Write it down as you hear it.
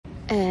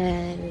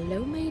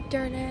Hello my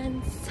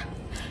darlins.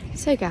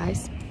 So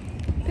guys,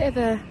 bit of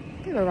a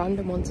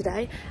random one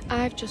today.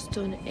 I've just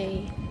done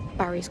a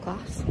Barry's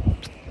class,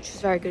 which is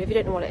very good. If you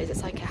don't know what it is,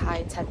 it's like a high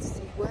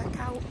intensity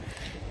workout,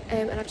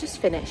 and I've just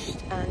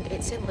finished, and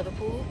it's in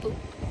Liverpool. Oop,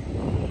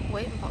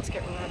 wait, I'm about to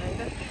get run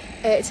over.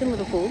 It's in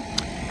Liverpool,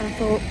 and I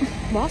thought,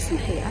 whilst I'm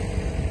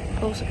here,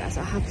 also guys,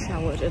 I have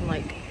showered and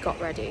like got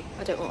ready.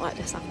 I don't look like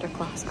this after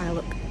class. I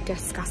look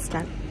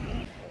disgusting.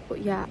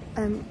 But yeah,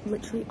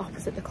 literally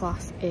opposite the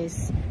class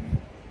is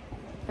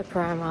a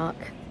Primark.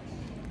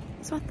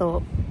 So I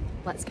thought,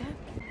 let's go.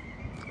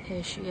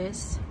 Here she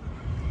is.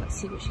 Let's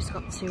see what she's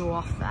got to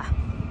offer.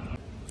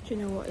 Do you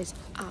know what is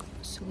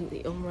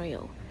absolutely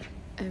unreal?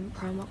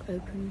 Primark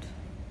opened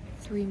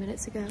 3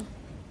 minutes ago.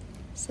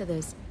 So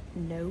there's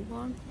no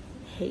one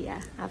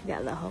here. I've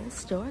got the whole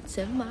store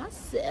to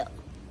myself.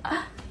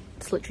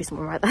 It's literally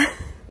someone right there.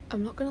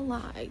 I'm not gonna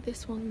lie,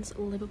 this one's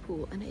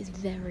Liverpool and it is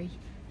very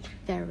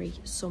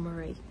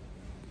summery,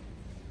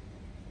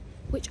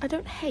 which I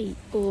don't hate,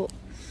 but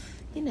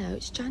you know,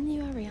 it's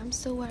January. I'm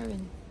still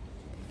wearing,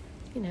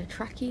 you know,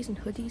 trackies and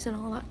hoodies and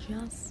all that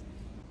jazz.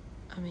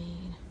 I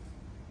mean,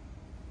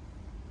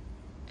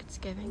 it's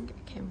giving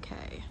Kim K.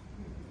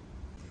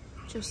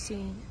 Just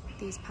seen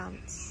these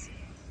pants,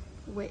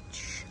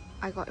 which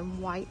I got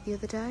in white the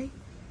other day,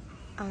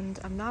 and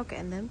I'm now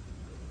getting them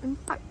in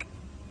black.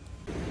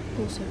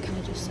 Also, can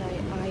I just say,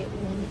 I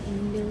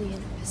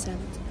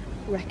 1,000,000%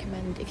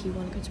 recommend, if you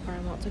want to go to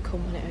Primark, to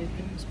come when it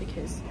opens,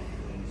 because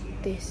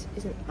this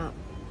is an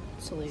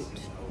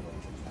absolute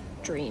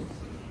dream.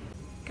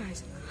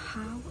 Guys,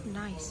 how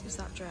nice is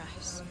that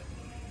dress?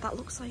 That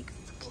looks like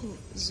fucking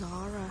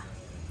Zara.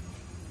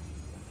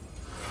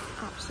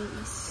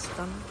 Absolutely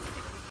stunning.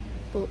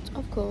 But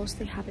of course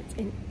they have it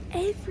in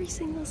every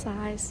single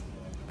size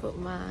but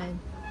mine.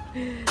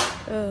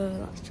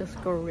 Oh, that's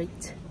just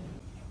great.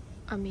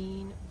 I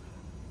mean,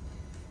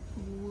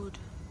 would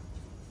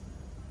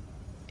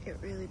it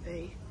really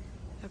be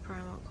a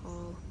Primark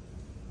haul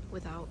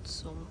without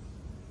some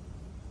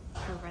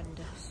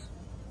horrendous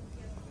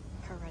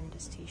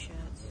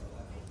t-shirts?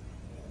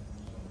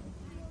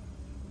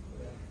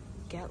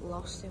 Get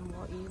lost in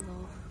what you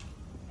love.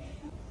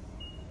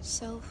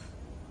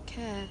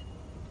 Self-care,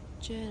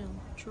 journal,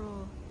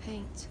 draw,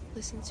 paint,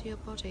 listen to your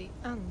body,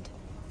 and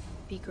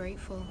be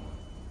grateful.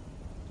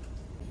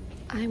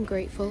 I'm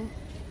grateful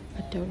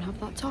I don't have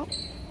that top.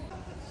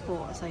 But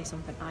I'll say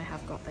something, I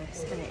have got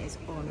this and it is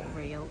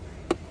unreal,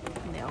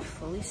 and they are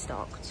fully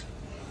stocked,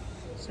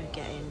 so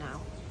get in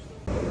now.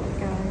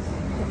 Guys,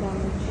 the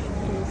damage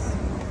is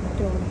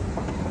done.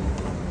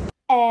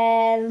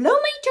 Hello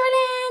my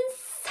darlings!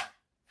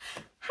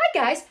 Hi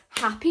guys,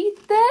 happy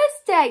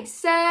Thursday.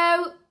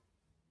 So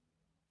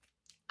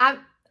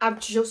I've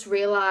just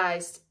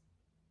realised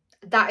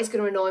that is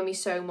going to annoy me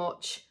so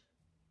much,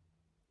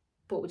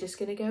 but we're just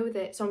going to go with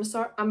it. So I'm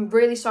sorry, I'm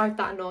really sorry if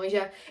that annoys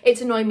you.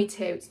 It's annoying me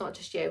too, it's not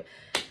just you.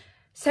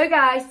 So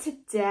guys,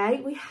 today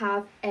we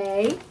have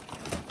a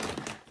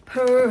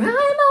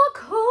Primark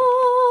haul.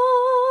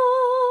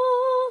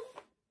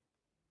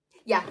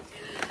 Yeah,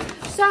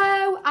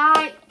 so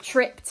I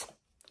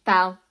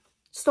fell,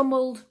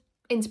 stumbled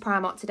into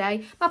Primark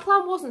today. My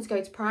plan wasn't to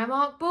go to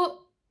Primark, but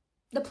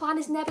the plan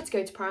is never to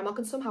go to Primark,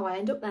 and somehow I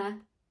end up there.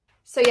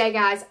 So yeah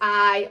guys,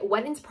 I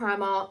went into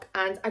Primark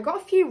and I got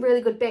a few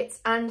really good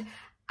bits, and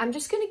I'm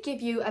just going to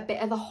give you a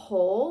bit of a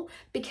haul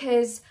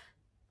because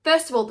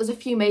first of all, there's a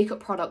few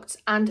makeup products,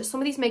 and some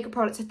of these makeup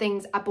products are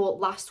things I bought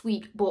last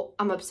week but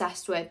I'm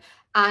obsessed with.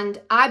 And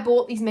I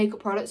bought these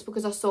makeup products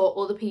because I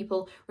saw other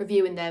people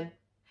reviewing them,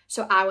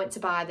 so I went to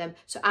buy them.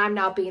 So I'm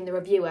now being the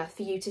reviewer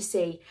for you to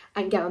see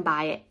and go and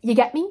buy it. You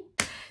get me?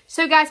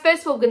 So guys,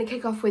 first of all, we're going to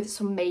kick off with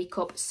some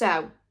makeup.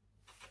 So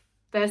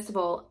first of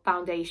all,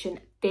 foundation.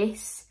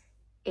 This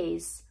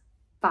is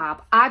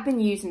fab. I've been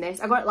using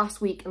this. I got it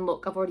last week and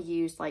look, I've already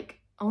used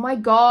like, oh my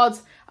god,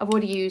 I've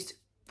already used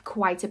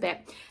quite a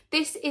bit.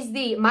 This is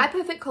the My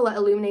Perfect Colour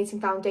Illuminating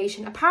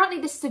Foundation. Apparently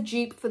this is a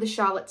dupe for the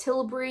Charlotte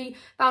Tilbury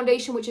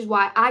foundation, which is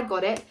why I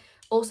got it.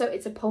 Also,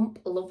 it's a pump.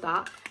 I love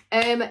that.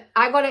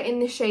 I got it in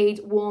the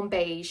shade Warm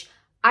Beige.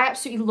 I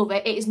absolutely love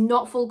it. It is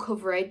not full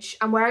coverage.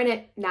 I'm wearing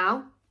it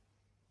now.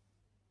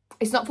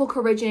 It's not full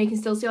coverage, and you can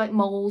still see like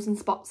moles and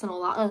spots and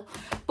all that.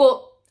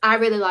 But I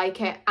really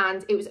like it,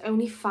 and it was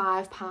only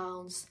 £5.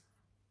 £5?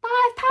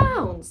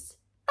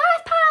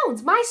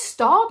 £5? My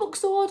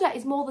Starbucks order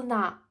is more than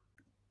that.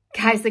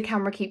 Guys, the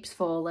camera keeps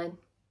falling.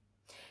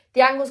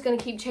 The angle's going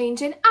to keep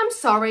changing. I'm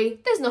sorry.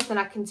 There's nothing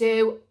I can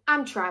do.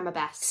 I'm trying my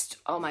best.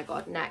 Oh my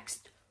god,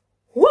 next.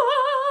 Whoa!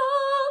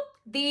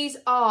 These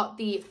are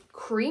the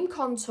cream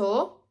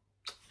contour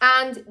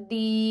and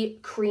the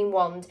cream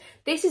wand.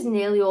 This is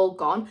nearly all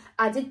gone.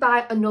 I did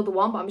buy another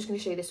one, but I'm just going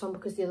to show you this one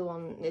because the other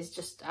one is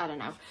just, I don't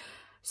know.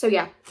 So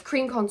yeah,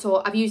 cream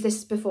contour. I've used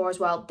this before as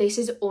well. This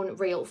is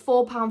unreal.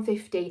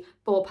 £4.50,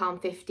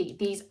 £4.50.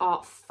 These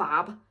are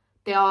fab.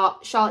 They are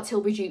Charlotte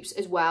Tilbury dupes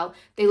as well.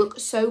 They look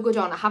so good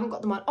on. I haven't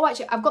got them on. Oh,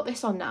 actually, I've got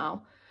this on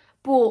now.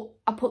 But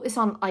I put this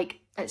on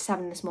like at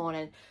 7 this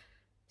morning.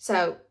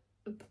 So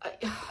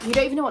You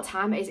don't even know what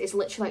time it is. It's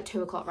literally like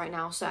 2 o'clock right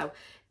now. So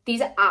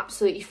these are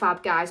absolutely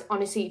fab, guys.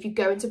 Honestly, if you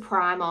go into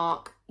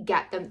Primark,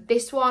 get them.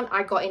 This one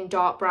I got in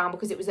dark brown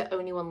because it was the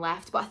only one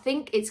left, but I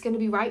think it's going to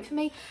be right for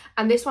me.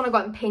 And this one I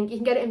got in pink. You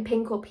can get it in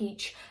pink or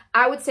peach.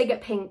 I would say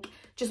get pink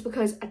just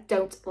because I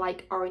don't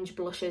like orange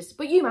blushes,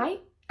 but you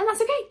might, and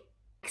that's okay.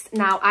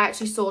 Now, I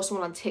actually saw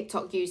someone on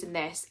TikTok using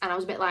this and I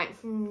was a bit like,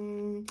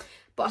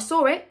 but I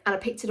saw it and I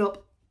picked it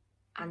up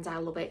and I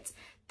love it.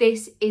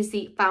 This is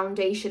the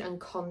foundation and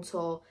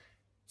contour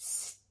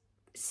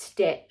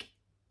stick,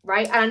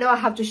 right? And I know I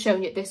have just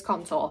shown you this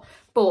contour,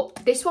 but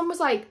this one was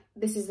like,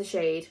 this is the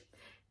shade.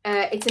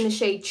 It's in the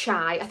shade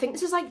Chai. I think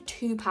this is like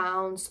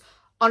 £2.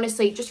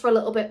 Honestly, just for a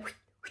little bit.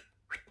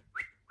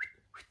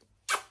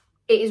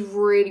 It is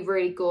really,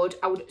 really good.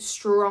 I would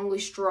strongly,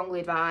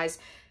 strongly advise.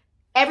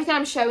 Everything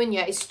I'm showing you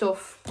is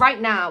stuff,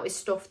 right now, is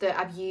stuff that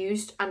I've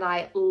used and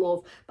I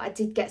love, but I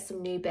did get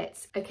some new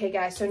bits. Okay,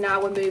 guys, so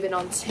now we're moving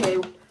on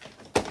to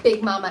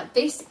Big Mama.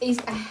 This is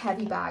a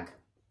heavy bag,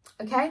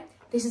 okay?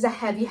 This is a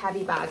heavy,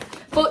 heavy bag,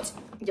 but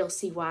you'll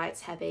see why it's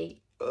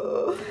heavy.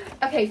 Ugh.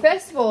 Okay,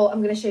 first of all,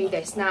 I'm going to show you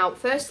this. Now,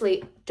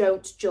 firstly,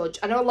 don't judge.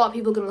 I know a lot of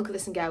people are going to look at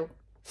this and go,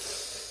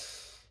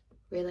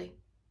 really?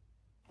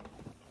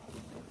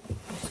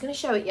 I'm just going to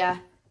show it you.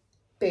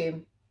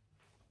 Boom.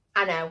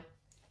 I know.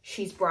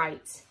 She's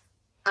bright.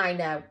 I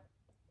know.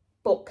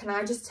 But can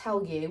I just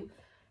tell you,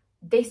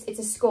 this, it's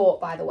a skirt,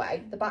 by the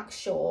way. The back's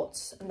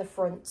short and the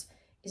front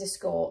is a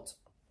skirt.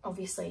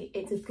 Obviously,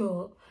 it's a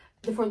skirt.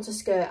 The front's a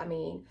skirt, I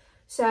mean.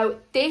 So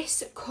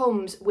this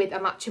comes with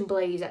a matching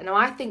blazer. Now,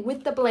 I think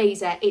with the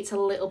blazer, it's a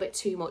little bit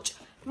too much.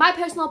 My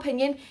personal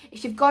opinion,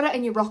 if you've got it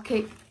and you rock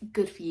it,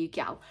 good for you,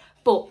 gal.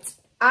 But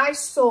I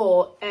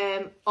saw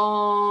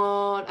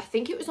on, I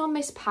think it was on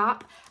Miss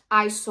Pap,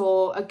 I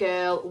saw a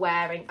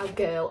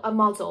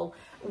model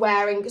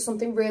wearing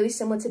something really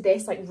similar to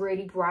this, like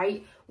really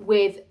bright,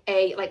 with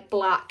a like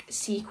black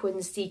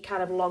sequencey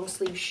kind of long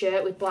sleeve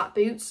shirt with black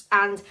boots,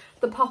 and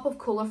the pop of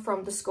colour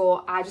from the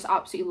skirt I just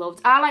absolutely loved.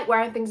 I like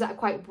wearing things that are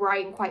quite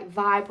bright and quite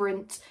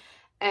vibrant,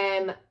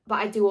 but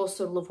I do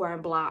also love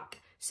wearing black.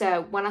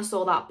 So when I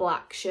saw that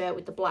black shirt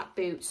with the black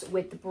boots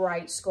with the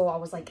bright skirt, I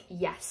was like,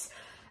 yes.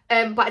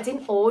 But I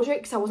didn't order it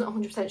because I wasn't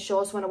 100%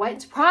 sure. So when I went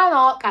into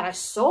Primark and I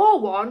saw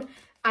one,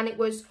 and it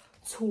was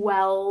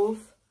 £12.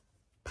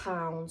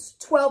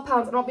 £12.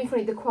 I'm not being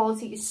funny, the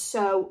quality is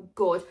so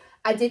good.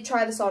 I did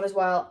try this on as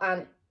well,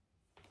 and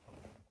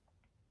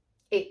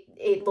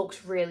it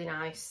looks really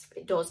nice.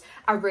 It does.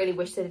 I really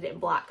wish they did it in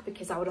black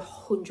because I would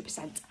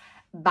 100%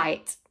 buy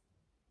it.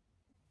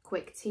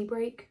 Quick tea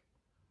break.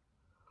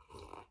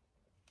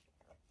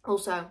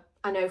 Also,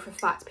 I know for a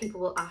fact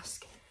people will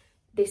ask,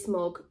 this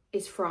mug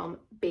is from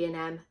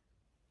B&M.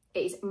 It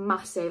is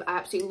massive. I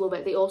absolutely love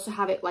it. They also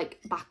have it like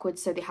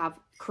backwards, so they have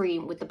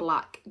cream with the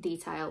black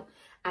detail,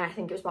 and I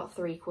think it was about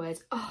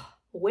 £3. Oh,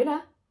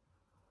 winner.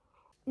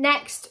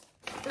 Next,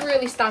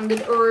 really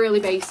standard, really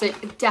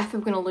basic.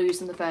 Definitely going to lose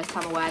them the first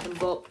time I wear them,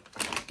 but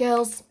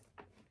girls,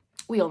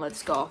 we all know the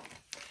score.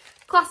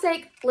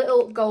 Classic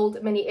little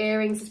gold mini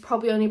earrings. There's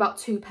probably only about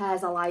 2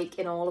 pairs I like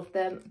in all of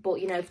them, but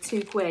you know, for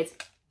 £2, it's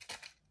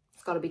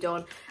got to be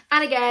done.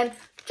 And again,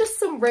 just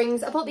some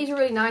rings. I thought these were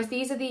really nice.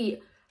 These are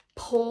the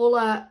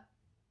Paula,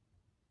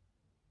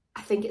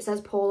 I think it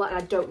says Paula, and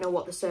I don't know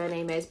what the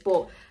surname is,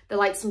 but they're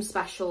like some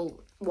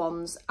special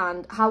ones.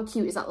 And how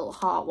cute is that little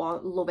heart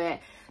one? Love it.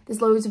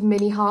 There's loads of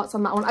mini hearts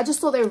on that one. I just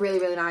thought they were really,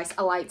 really nice.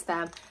 I liked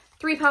them.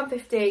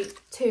 £3.50,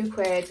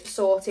 £2,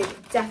 sorted.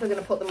 Definitely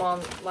going to put them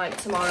on like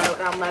tomorrow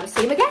and I'll never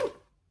see them again.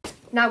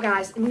 Now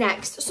guys,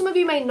 next, some of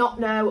you may not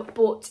know,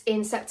 but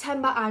in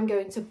September I'm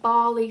going to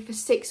Bali for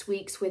 6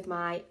 weeks with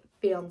my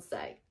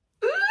fiance.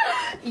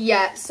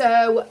 Yeah,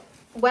 so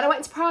when I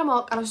went to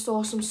Primark and I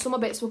saw some summer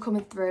bits were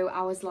coming through,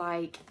 I was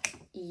like,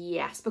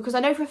 yes. Because I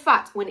know for a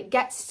fact when it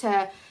gets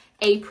to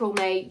April,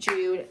 May,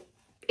 June,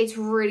 it's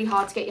really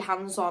hard to get your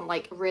hands on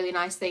like really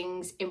nice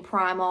things in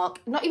Primark.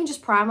 Not even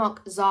just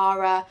Primark,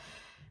 Zara,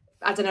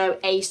 I don't know,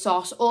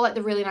 ASOS, all like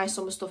the really nice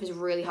summer stuff is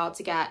really hard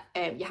to get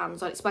your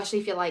hands on, especially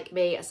if you're like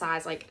me, a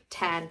size like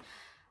 10.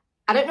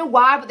 I don't know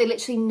why, but they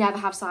literally never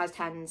have size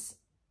 10s.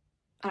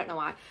 I don't know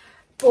why.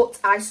 But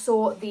I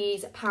saw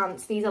these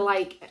pants. These are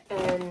like,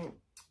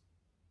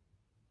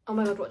 oh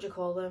my God, what do you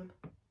call them?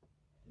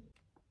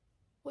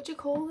 What do you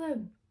call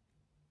them?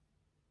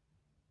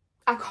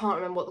 I can't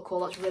remember what they're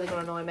called. That's really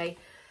going to annoy me.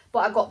 But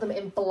I got them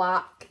in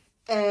black.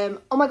 Oh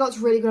my God, it's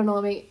really going to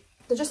annoy me.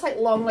 They're just like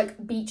long,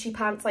 like beachy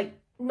pants, like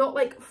not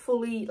like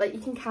fully, like you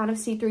can kind of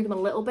see through them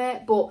a little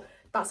bit, but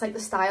that's like the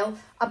style.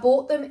 I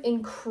bought them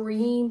in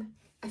cream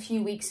a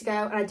few weeks ago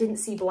and I didn't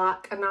see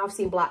black, and now I've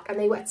seen black, and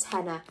they were a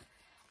tenner.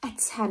 A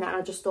tenner, and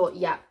I just thought,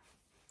 yeah,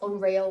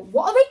 unreal.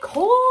 What are they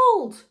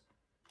called?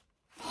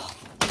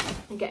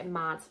 I'm getting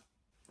mad.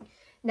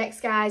 Next,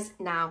 guys,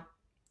 now,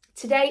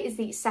 today is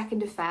the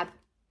 2nd of Feb,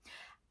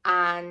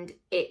 and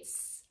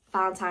it's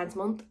Valentine's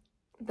month,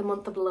 the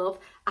month of love.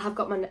 I have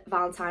got my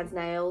Valentine's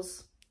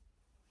nails,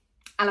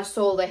 and I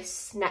saw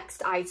this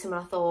next item,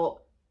 and I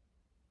thought,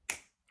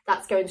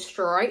 that's going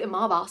straight in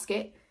my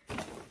basket.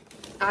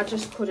 I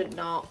just couldn't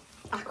not.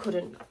 I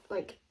couldn't,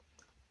 like...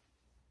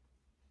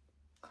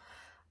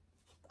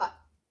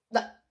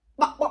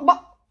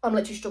 I'm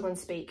literally struggling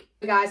to speak.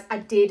 Guys, I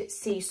did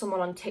see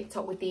someone on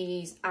TikTok with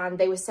these and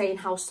they were saying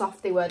how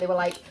soft they were. They were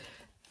like,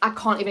 I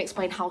can't even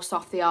explain how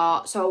soft they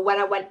are. So when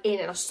I went in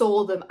and I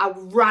saw them, I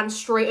ran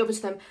straight over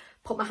to them,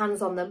 put my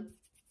hands on them.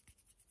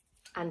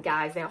 And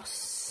guys, they are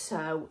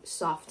so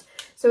soft.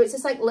 So it's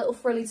just like little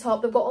frilly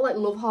top. They've got all like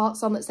love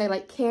hearts on that say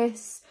like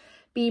kiss,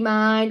 be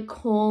mine,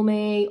 call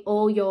me,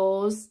 all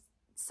yours.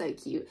 So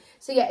cute.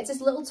 So yeah, it's this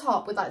little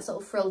top with like this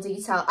little frill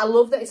detail. I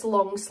love that it's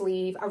long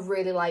sleeve. I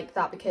really like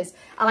that because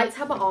I like to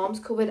have my arms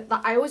covered.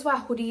 Like, I always wear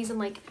hoodies and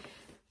like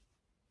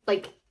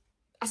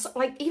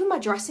even my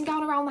dressing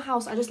gown around the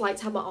house. I just like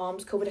to have my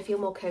arms covered. I feel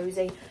more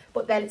cozy.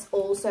 But then it's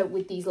also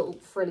with these little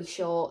frilly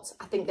shorts.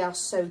 I think they are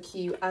so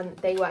cute. And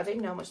they were, I don't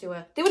even know how much they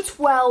were. They were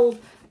 £12.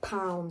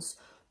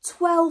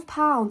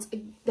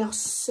 £12. They are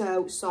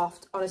so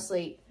soft.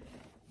 Honestly,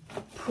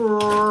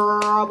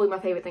 probably my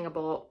favourite thing I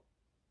bought.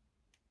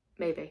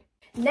 Maybe.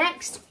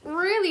 Next,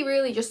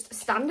 really just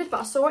standard,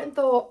 but I saw it and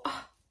thought,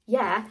 oh,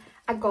 yeah,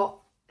 I got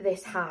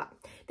this hat.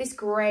 This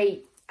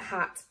grey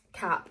hat,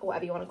 cap, or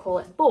whatever you want to call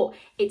it. But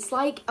it's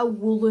like a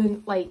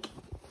woolen, like,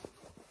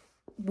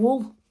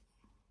 wool.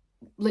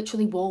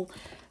 Literally wool.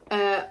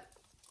 I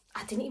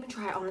didn't even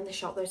try it on in the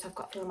shop though, so I've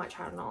got a feeling I might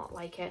try it and not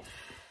like it.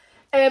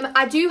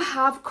 I do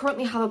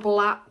currently have a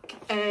black,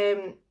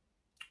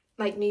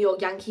 like New York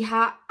Yankee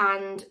hat,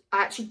 and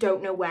I actually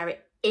don't know where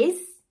it is.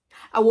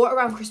 I wore it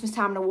around Christmas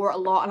time and I wore it a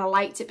lot and I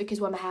liked it because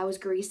when my hair was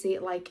greasy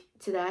like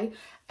today,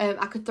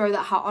 I could throw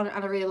that hat on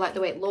and I really liked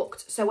the way it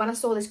looked. So when I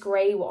saw this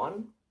grey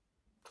one,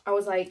 I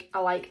was like, I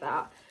like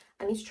that.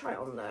 I need to try it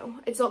on though.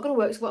 It's not going to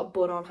work because I've got a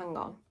bun on, hang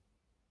on.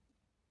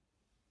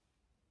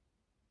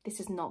 This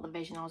is not the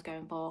vision I was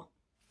going for.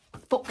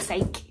 Fuck's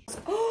sake.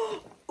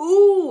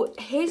 Ooh,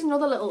 here's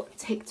another little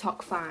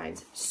TikTok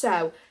find.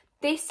 So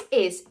this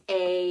is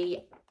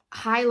a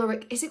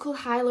hyaluronic, is it called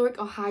hyaluronic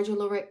or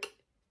hyaluronic?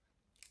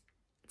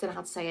 Don't know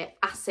how to say it,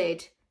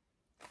 acid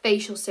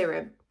facial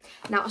serum.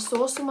 Now I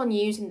saw someone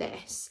using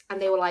this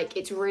and they were like,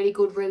 it's really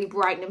good, really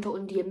brightening for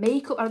under your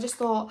makeup, and I just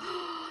thought,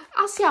 oh,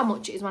 I'll see how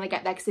much it is when I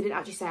get there, because they didn't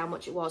actually say how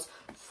much it was.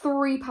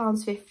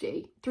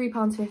 £3.50,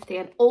 £3.50,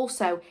 and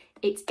also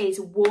it is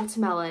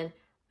watermelon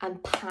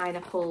and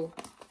pineapple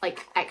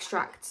like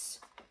extracts,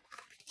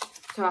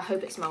 so I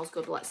hope it smells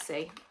good. Let's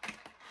see.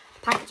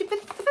 Packaging for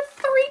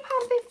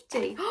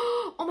 £3.50.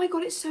 Oh my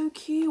god, it's so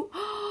cute.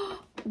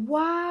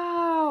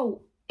 Wow.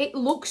 It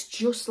looks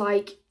just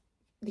like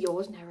The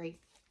Ordinary.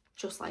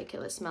 Just like it.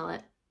 Let's smell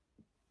it.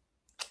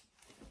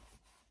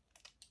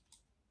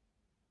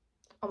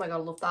 Oh my god,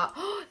 I love that.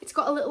 It's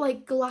got a little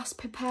like glass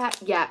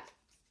pipette. Yeah.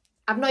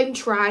 I've not even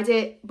tried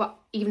it, but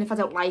even if I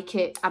don't like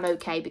it, I'm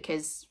okay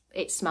because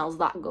it smells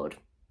that good.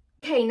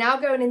 Okay, now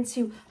going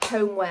into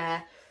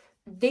homeware.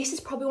 This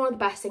is probably one of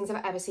the best things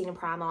I've ever seen in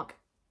Primark.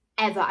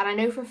 Ever. And I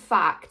know for a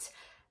fact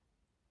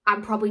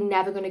I'm probably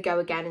never going to go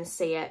again and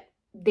see it.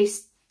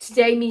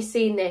 Today, me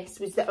seeing this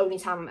was the only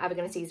time I'm ever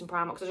going to see this in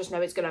Primark, because I just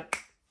know it's going to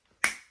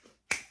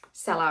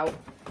sell out.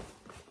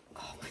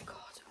 Oh my god.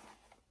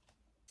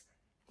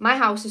 My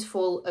house is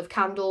full of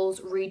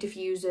candles, reed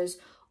diffusers,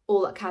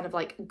 all that kind of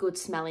like good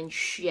smelling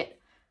shit.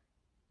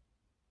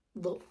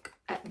 Look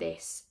at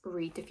this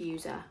reed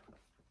diffuser.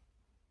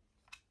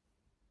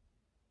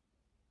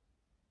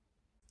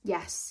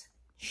 Yes,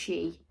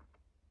 she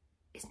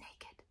is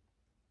naked.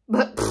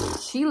 But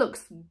she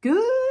looks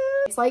good.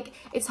 It's like,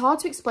 it's hard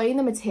to explain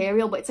the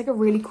material, but it's like a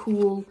really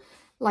cool,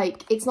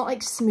 like, it's not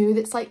like smooth,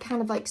 it's like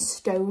kind of like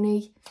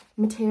stony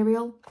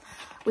material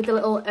with the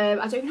little, I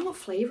don't even know what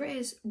flavour it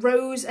is.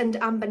 Rose and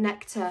amber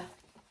nectar.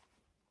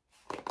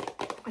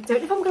 I don't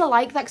know if I'm going to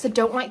like that because I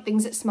don't like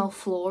things that smell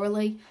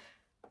florally,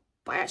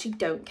 but I actually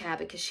don't care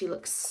because she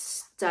looks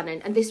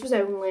stunning. And this was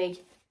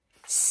only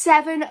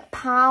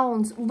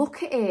 £7.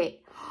 Look at it.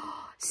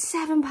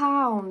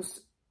 £7.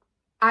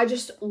 I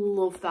just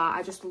love that.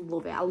 I just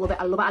love it. I love it.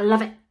 I love it. I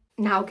love it.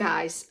 Now,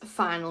 guys,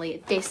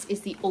 finally, this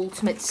is the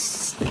ultimate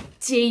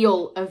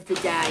steal of the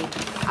day.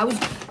 I was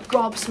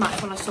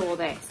gobsmacked when I saw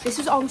this. This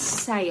was on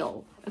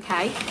sale,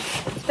 okay?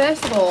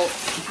 First of all,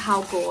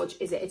 how gorgeous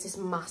is it? It's this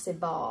massive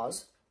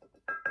vase.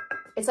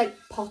 It's like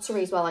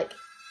pottery as well. Like,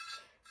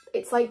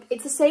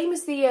 it's the same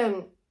as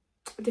the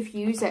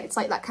diffuser. It's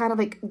like that kind of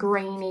like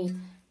grainy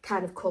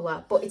kind of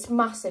colour, but it's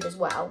massive as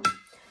well.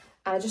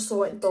 And I just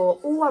saw it and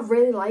thought, oh, I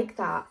really like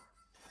that.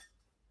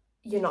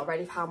 You're not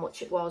ready for how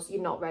much it was.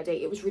 You're not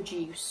ready. It was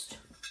reduced.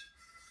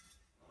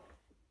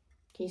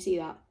 Can you see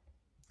that?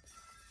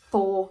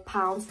 £4.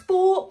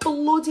 £4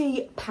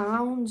 bloody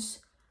pounds.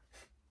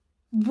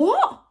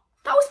 What?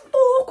 That was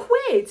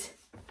 £4.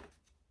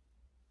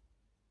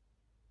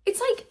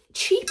 It's like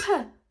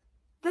cheaper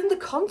than the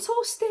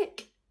contour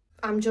stick.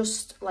 I'm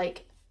just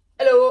like,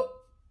 hello.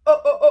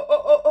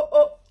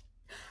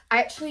 I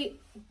actually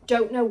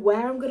don't know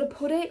where I'm going to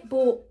put it,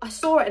 but I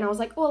saw it and I was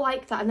like, oh, I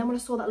like that. And then when I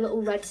saw that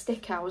little red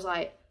sticker, I was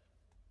like,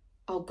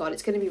 oh God,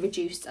 it's going to be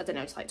reduced. I don't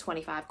know, it's like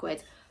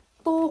 £25.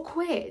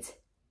 £4.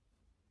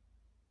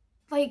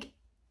 Like,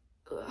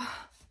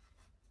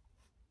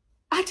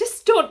 I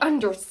just don't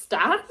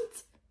understand.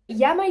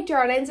 Yeah, my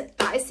darlings,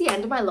 that is the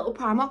end of my little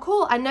Primark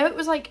haul. I know it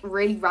was like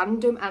really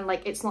random and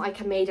like it's not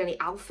like I made any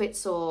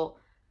outfits or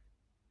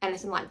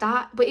anything like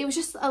that, but it was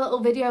just a little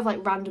video of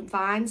like random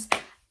finds,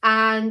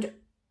 and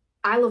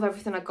I love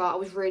everything I got. I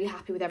was really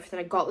happy with everything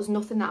I got. There's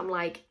nothing that I'm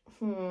like,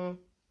 love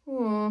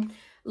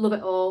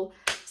it all.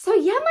 So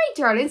yeah, my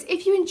darlings,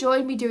 if you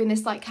enjoyed me doing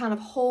this like kind of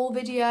haul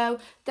video,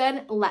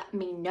 then let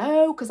me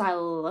know, because I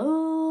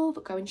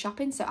love going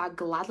shopping, so I'd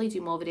gladly do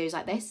more videos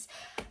like this.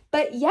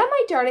 But yeah,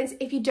 my darlings,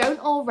 if you don't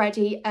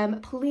already,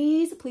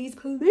 please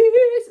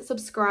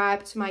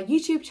subscribe to my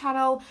YouTube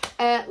channel,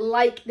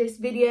 like this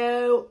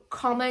video,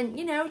 comment,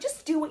 you know,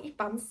 just do what you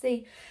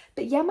fancy.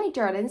 But yeah, my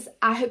darlings,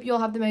 I hope you all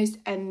have the most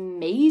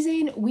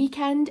amazing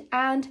weekend,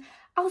 and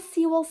I'll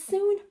see you all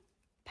soon.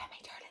 Bye,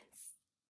 my darlings.